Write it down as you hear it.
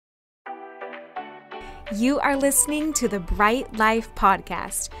You are listening to the Bright Life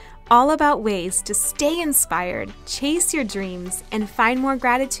Podcast, all about ways to stay inspired, chase your dreams, and find more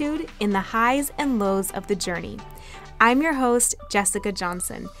gratitude in the highs and lows of the journey. I'm your host, Jessica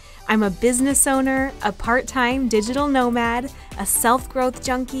Johnson. I'm a business owner, a part-time digital nomad, a self-growth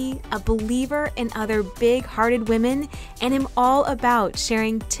junkie, a believer in other big-hearted women, and am all about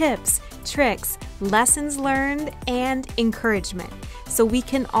sharing tips, tricks, lessons learned, and encouragement so we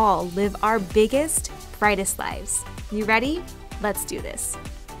can all live our biggest, brightest lives. You ready? Let's do this.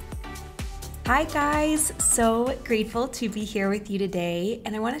 Hi guys, so grateful to be here with you today,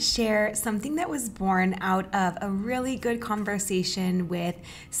 and I want to share something that was born out of a really good conversation with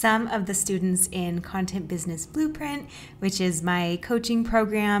some of the students in Content Business Blueprint, which is my coaching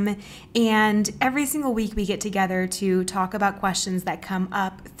program. And every single week we get together to talk about questions that come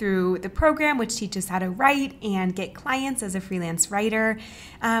up through the program, which teaches how to write and get clients as a freelance writer,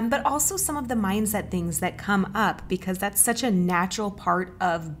 but also some of the mindset things that come up, because that's such a natural part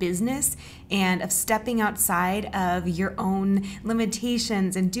of business and of stepping outside of your own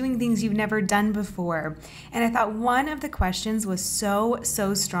limitations and doing things you've never done before. And I thought one of the questions was so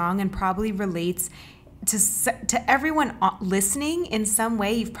strong and probably relates to everyone listening in some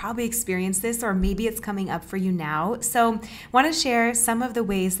way. You've probably experienced this, or maybe it's coming up for you now. So I want to share some of the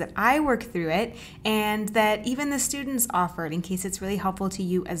ways that I work through it and that even the students offered, in case it's really helpful to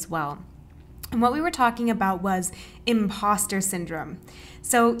you as well. And what we were talking about was imposter syndrome.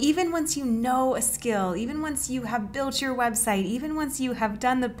 So even once you know a skill, even once you have built your website, even once you have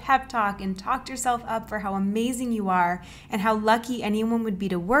done the pep talk and talked yourself up for how amazing you are and how lucky anyone would be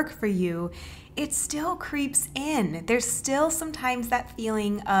to work for you, it still creeps in. There's still sometimes that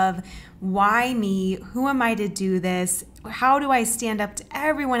feeling of, why me? Who am I to do this? How do I stand up to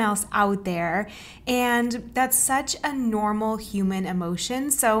everyone else out there? And that's such a normal human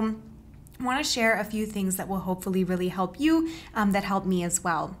emotion. So I want to share a few things that will hopefully really help you, that help me as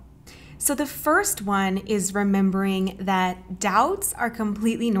well. So the first one is remembering that doubts are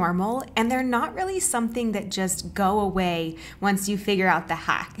completely normal, and they're not really something that just go away once you figure out the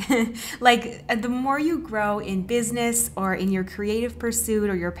hack. Like, the more you grow in business or in your creative pursuit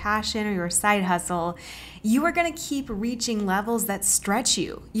or your passion or your side hustle, you are going to keep reaching levels that stretch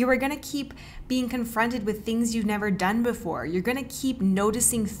you. You are going to keep being confronted with things you've never done before. You're going to keep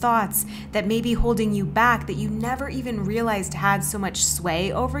noticing thoughts that may be holding you back that you never even realized had so much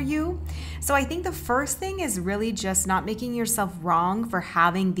sway over you. So I think the first thing is really just not making yourself wrong for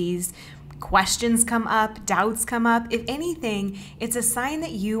having these questions come up, doubts come up. If anything, it's a sign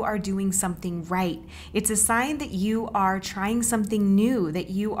that you are doing something right. It's a sign that you are trying something new, that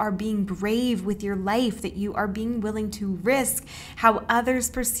you are being brave with your life, that you are being willing to risk how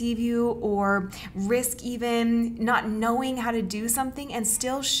others perceive you, or risk even not knowing how to do something and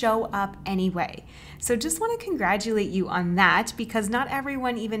still show up anyway. So just want to congratulate you on that, because not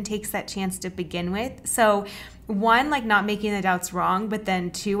everyone even takes that chance to begin with. So one, like not making the doubts wrong, but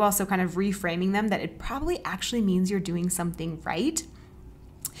then two, also kind of reframing them that it probably actually means you're doing something right.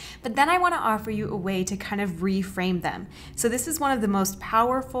 But then I want to offer you a way to kind of reframe them. So this is one of the most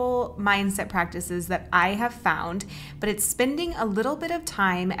powerful mindset practices that I have found, but it's spending a little bit of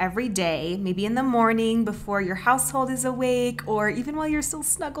time every day, maybe in the morning before your household is awake, or even while you're still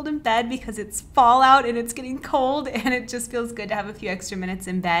snuggled in bed because it's fall out and it's getting cold and it just feels good to have a few extra minutes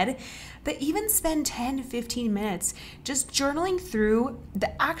in bed. But even spend 10, 15 minutes just journaling through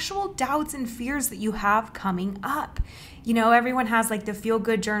the actual doubts and fears that you have coming up. You know, everyone has like the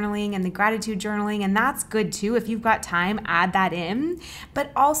feel-good journaling and the gratitude journaling, and that's good too. If you've got time, add that in.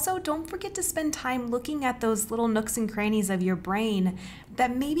 But also don't forget to spend time looking at those little nooks and crannies of your brain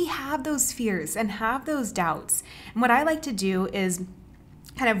that maybe have those fears and have those doubts. And what I like to do is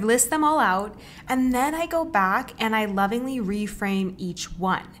kind of list them all out, and then I go back and I lovingly reframe each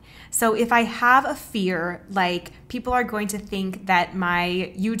one. So if I have a fear, like people are going to think that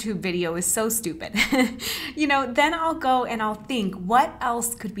my YouTube video is so stupid, then I'll go and I'll think, what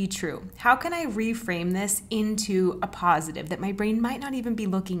else could be true? How can I reframe this into a positive that my brain might not even be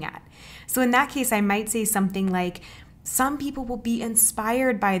looking at? So in that case, I might say something like, some people will be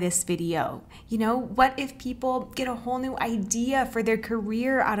inspired by this video. What if people get a whole new idea for their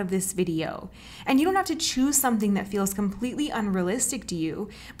career out of this video? And you don't have to choose something that feels completely unrealistic to you,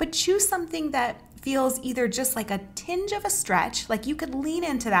 but choose something that feels either just like a tinge of a stretch, like you could lean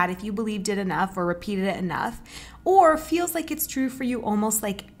into that if you believed it enough or repeated it enough, or feels like it's true for you almost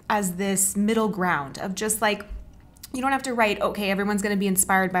like as this middle ground of just like, You don't have to write, okay, everyone's going to be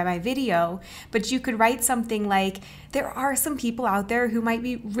inspired by my video, but you could write something like, there are some people out there who might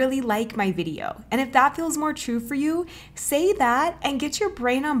be really like my video. And if that feels more true for you, say that and get your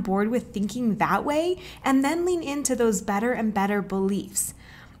brain on board with thinking that way, and then lean into those better and better beliefs.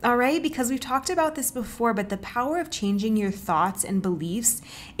 All right, because we've talked about this before, but the power of changing your thoughts and beliefs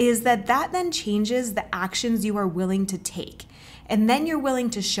is that then changes the actions you are willing to take. And then you're willing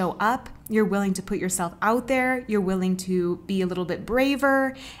to show up, you're willing to put yourself out there, you're willing to be a little bit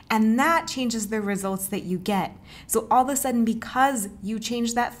braver, and that changes the results that you get. So all of a sudden, because you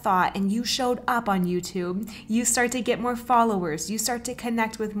changed that thought and you showed up on YouTube, you start to get more followers, you start to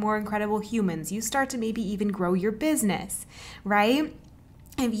connect with more incredible humans, you start to maybe even grow your business, right?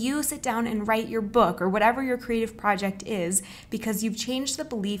 If you sit down and write your book or whatever your creative project is because you've changed the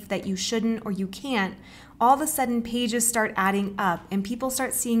belief that you shouldn't or you can't, all of a sudden pages start adding up and people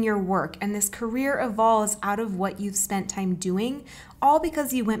start seeing your work, and this career evolves out of what you've spent time doing, all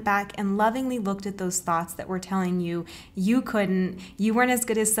because you went back and lovingly looked at those thoughts that were telling you you couldn't, you weren't as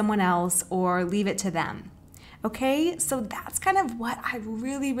good as someone else, or leave it to them. Okay, so that's kind of what I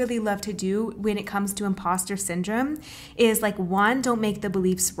really, really love to do when it comes to imposter syndrome is like, 1, don't make the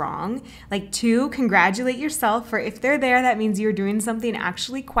beliefs wrong. Like 2, congratulate yourself for if they're there, that means you're doing something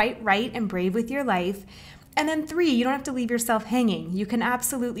actually quite right and brave with your life. And then 3, you don't have to leave yourself hanging. You can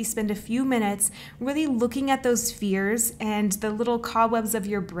absolutely spend a few minutes really looking at those fears and the little cobwebs of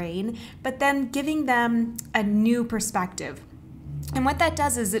your brain, but then giving them a new perspective. And what that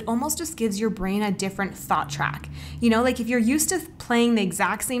does is it almost just gives your brain a different thought track. You know, like if you're used to playing the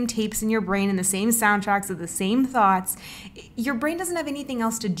exact same tapes in your brain and the same soundtracks of the same thoughts, your brain doesn't have anything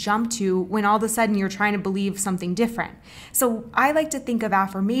else to jump to when all of a sudden you're trying to believe something different. So I like to think of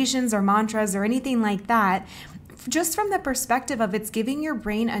affirmations or mantras or anything like that just from the perspective of it's giving your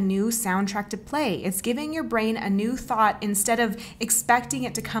brain a new soundtrack to play. It's giving your brain a new thought instead of expecting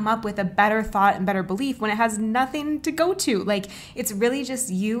it to come up with a better thought and better belief when it has nothing to go to. Like, it's really just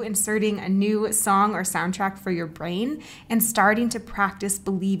you inserting a new song or soundtrack for your brain and starting to practice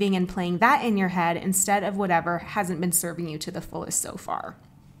believing and playing that in your head instead of whatever hasn't been serving you to the fullest so far.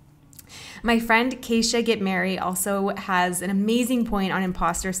 My friend Keisha Get Mary also has an amazing point on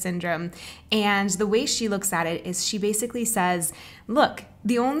imposter syndrome, and the way she looks at it is she basically says, look,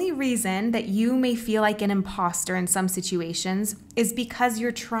 the only reason that you may feel like an imposter in some situations is because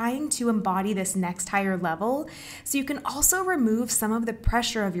you're trying to embody this next higher level, so you can also remove some of the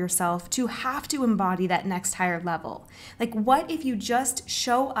pressure of yourself to have to embody that next higher level. Like, what if you just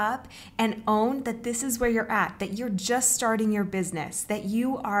show up and own that this is where you're at, that you're just starting your business, that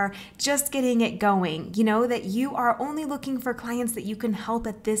you are just getting it going, you know, that you are only looking for clients that you can help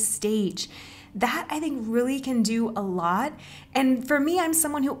at this stage. That I think really can do a lot. And for me, I'm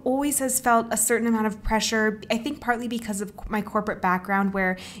someone who always has felt a certain amount of pressure. I think partly because of my corporate background,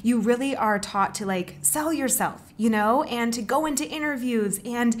 where you really are taught to like sell yourself, you know, and to go into interviews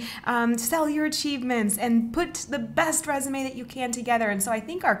and sell your achievements and put the best resume that you can together. And so I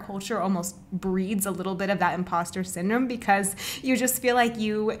think our culture almost breeds a little bit of that imposter syndrome because you just feel like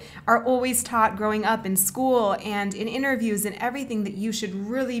you are always taught growing up in school and in interviews and everything that you should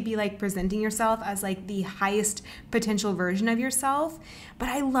really be like presenting yourself as like the highest potential version of yourself. But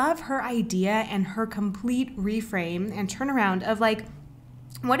I love her idea and her complete reframe and turnaround of like,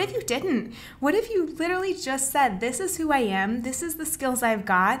 what if you didn't? What if you literally just said, this is who I am, this is the skills I've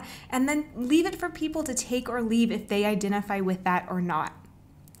got, and then leave it for people to take or leave if they identify with that or not.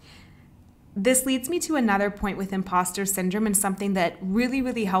 This leads me to another point with imposter syndrome, and something that really,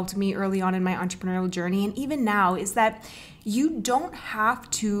 really helped me early on in my entrepreneurial journey, and even now, is that you don't have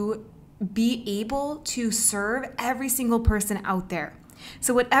to be able to serve every single person out there.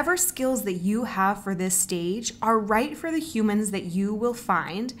 So whatever skills that you have for this stage are right for the humans that you will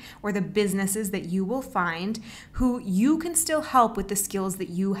find, or the businesses that you will find, who you can still help with the skills that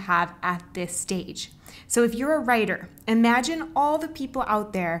you have at this stage. So if you're a writer, imagine all the people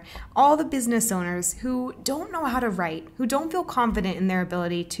out there, all the business owners who don't know how to write, who don't feel confident in their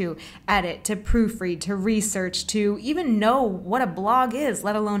ability to edit, to proofread, to research, to even know what a blog is,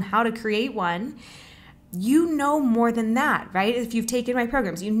 let alone how to create one. You know more than that, right? If you've taken my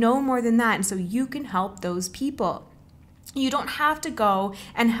programs, you know more than that. And so you can help those people. You don't have to go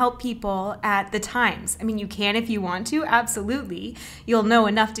and help people at the Times. I mean, you can if you want to, absolutely. You'll know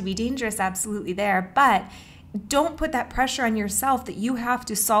enough to be dangerous, absolutely there. But don't put that pressure on yourself that you have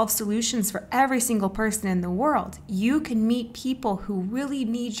to solve solutions for every single person in the world. You can meet people who really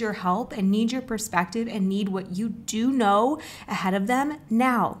need your help and need your perspective and need what you do know ahead of them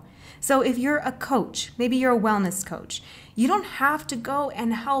now. So if you're a coach, maybe you're a wellness coach, you don't have to go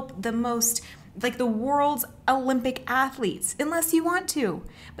and help the most like the world's Olympic athletes, unless you want to.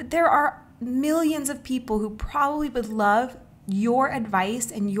 But there are millions of people who probably would love your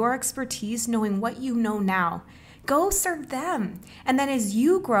advice and your expertise, knowing what you know now. Go serve them. And then as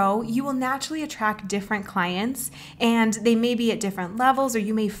you grow, you will naturally attract different clients, and they may be at different levels, or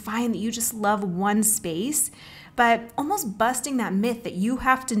you may find that you just love one space. But almost busting that myth that you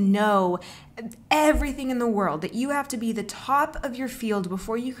have to know everything in the world, that you have to be the top of your field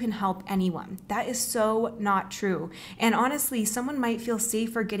before you can help anyone. That is so not true. And honestly, someone might feel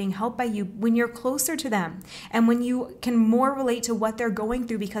safer getting help by you when you're closer to them and when you can more relate to what they're going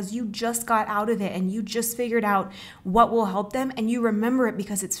through because you just got out of it and you just figured out what will help them, and you remember it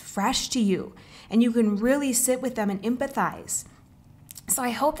because it's fresh to you and you can really sit with them and empathize. So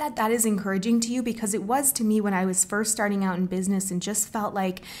I hope that that is encouraging to you, because it was to me when I was first starting out in business and just felt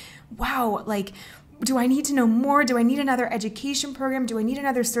like, wow, like, do I need to know more? Do I need another education program? Do I need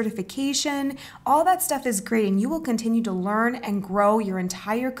another certification? All that stuff is great, and you will continue to learn and grow your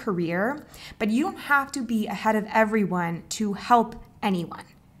entire career, but you don't have to be ahead of everyone to help anyone.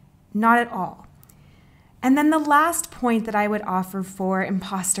 Not at all. And then the last point that I would offer for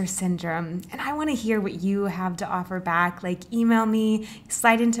imposter syndrome, and I want to hear what you have to offer back, like email me,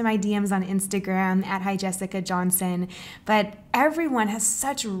 slide into my DMs on Instagram at @HiJessicaJohnson. But everyone has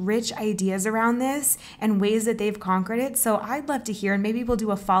such rich ideas around this and ways that they've conquered it. So I'd love to hear, and maybe we'll do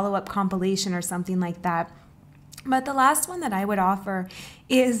a follow-up compilation or something like that. But the last one that I would offer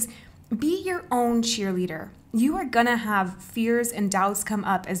is be your own cheerleader. You are gonna have fears and doubts come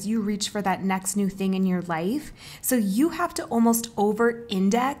up as you reach for that next new thing in your life. So you have to almost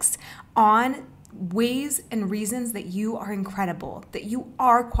over-index on ways and reasons that you are incredible, that you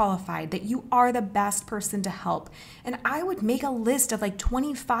are qualified, that you are the best person to help. And I would make a list of like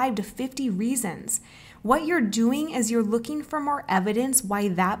 25 to 50 reasons. What you're doing is you're looking for more evidence why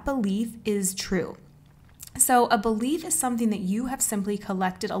that belief is true. So a belief is something that you have simply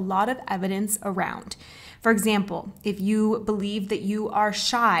collected a lot of evidence around. For example, if you believe that you are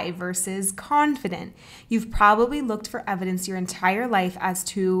shy versus confident, you've probably looked for evidence your entire life as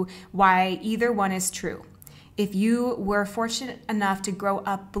to why either one is true. If you were fortunate enough to grow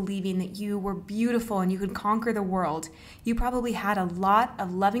up believing that you were beautiful and you could conquer the world, you probably had a lot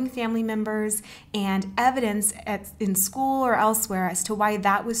of loving family members and evidence in school or elsewhere as to why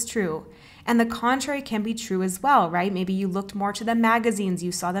that was true. And the contrary can be true as well, right? Maybe you looked more to the magazines,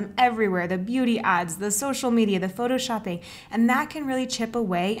 you saw them everywhere, the beauty ads, the social media, the photoshopping, and that can really chip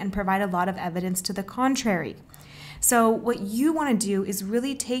away and provide a lot of evidence to the contrary. So what you want to do is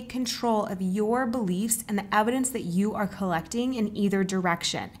really take control of your beliefs and the evidence that you are collecting in either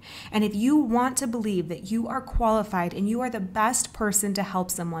direction. And if you want to believe that you are qualified and you are the best person to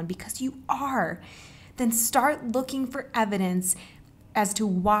help someone, because you are, then start looking for evidence as to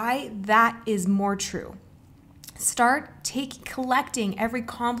why that is more true. Start collecting every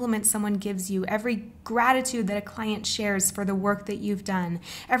compliment someone gives you, every gratitude that a client shares for the work that you've done.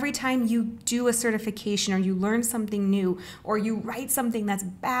 Every time you do a certification or you learn something new or you write something that's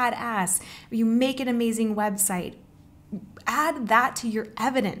badass or you make an amazing website, add that to your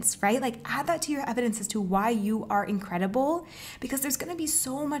evidence, right? Like add that to your evidence as to why you are incredible, because there's going to be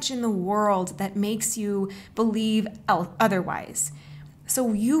so much in the world that makes you believe otherwise.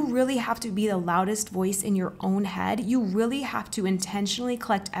 So you really have to be the loudest voice in your own head. You really have to intentionally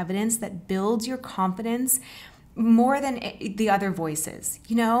collect evidence that builds your confidence more than the other voices,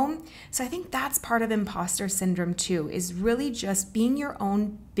 you know? So I think that's part of imposter syndrome too, is really just being your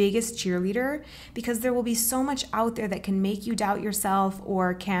own biggest cheerleader, because there will be so much out there that can make you doubt yourself,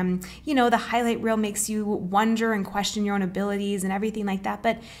 or can, you know, the highlight reel makes you wonder and question your own abilities and everything like that.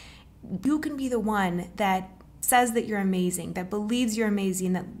 But you can be the one that says that you're amazing, that believes you're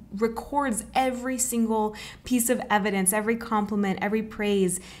amazing, that records every single piece of evidence, every compliment, every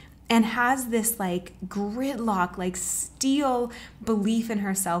praise, and has this like gridlock, like steel belief in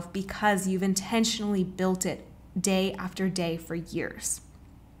herself because you've intentionally built it day after day for years.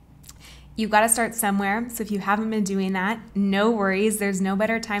 You've got to start somewhere. So if you haven't been doing that, no worries. There's no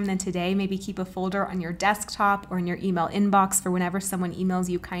better time than today. Maybe keep a folder on your desktop or in your email inbox for whenever someone emails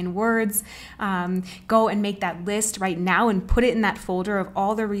you kind words. Go and make that list right now and put it in that folder of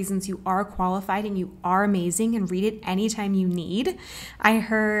all the reasons you are qualified and you are amazing, and read it anytime you need. I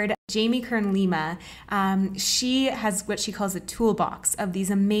heard Jamie Kern-Lima, she has what she calls a toolbox of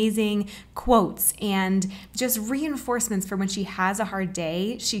these amazing quotes and just reinforcements for when she has a hard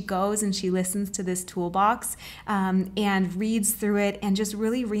day. She goes and she listens to this toolbox and reads through it and just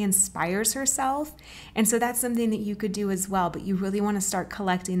really re-inspires herself. And so that's something that you could do as well, but you really want to start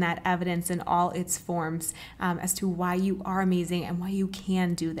collecting that evidence in all its forms as to why you are amazing and why you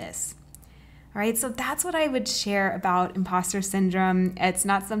can do this. All right, so that's what I would share about imposter syndrome. It's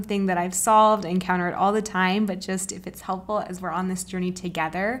not something that I've solved, encountered all the time, but just if it's helpful as we're on this journey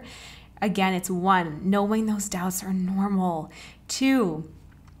together. Again, it's 1, knowing those doubts are normal. 2,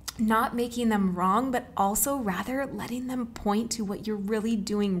 not making them wrong, but also rather letting them point to what you're really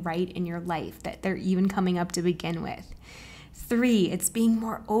doing right in your life, that they're even coming up to begin with. 3, it's being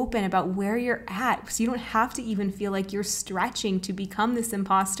more open about where you're at. So you don't have to even feel like you're stretching to become this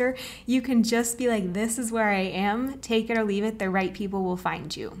imposter. You can just be like, this is where I am, take it or leave it, the right people will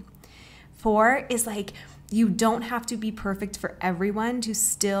find you. 4 is like, you don't have to be perfect for everyone to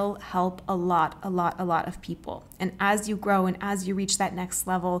still help a lot of people. And as you grow and as you reach that next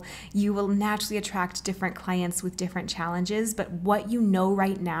level, you will naturally attract different clients with different challenges. But what you know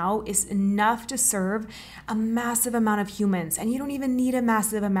right now is enough to serve a massive amount of humans. And you don't even need a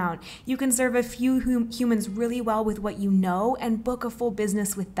massive amount. You can serve a few humans really well with what you know and book a full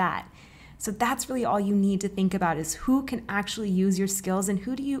business with that. So that's really all you need to think about, is who can actually use your skills and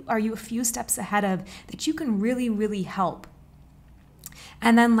who are you a few steps ahead of that you can really help.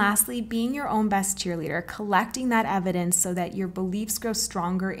 And then lastly, being your own best cheerleader, collecting that evidence so that your beliefs grow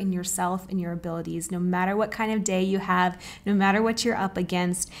stronger in yourself and your abilities, no matter what kind of day you have, no matter what you're up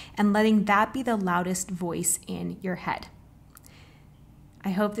against, and letting that be the loudest voice in your head. I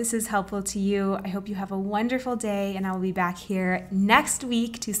hope this is helpful to you. I hope you have a wonderful day, and I will be back here next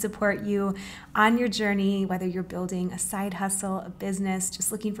week to support you on your journey, whether you're building a side hustle, a business,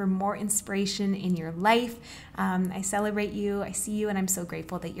 just looking for more inspiration in your life. I celebrate you, I see you, and I'm so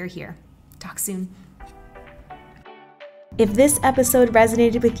grateful that you're here. Talk soon. If this episode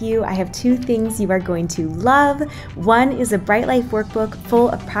resonated with you, I have 2 things you are going to love. 1 is a Bright Life workbook full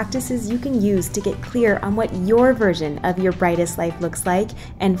of practices you can use to get clear on what your version of your brightest life looks like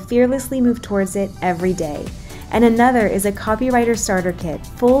and fearlessly move towards it every day. And another is a copywriter starter kit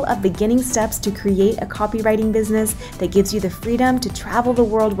full of beginning steps to create a copywriting business that gives you the freedom to travel the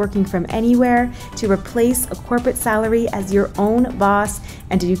world working from anywhere, to replace a corporate salary as your own boss,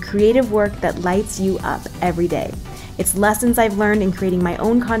 and to do creative work that lights you up every day. It's lessons I've learned in creating my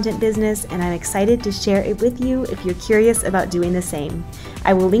own content business, and I'm excited to share it with you if you're curious about doing the same.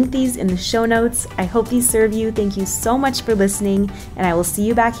 I will link these in the show notes. I hope these serve you. Thank you so much for listening, and I will see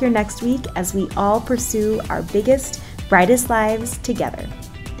you back here next week as we all pursue our biggest, brightest lives together.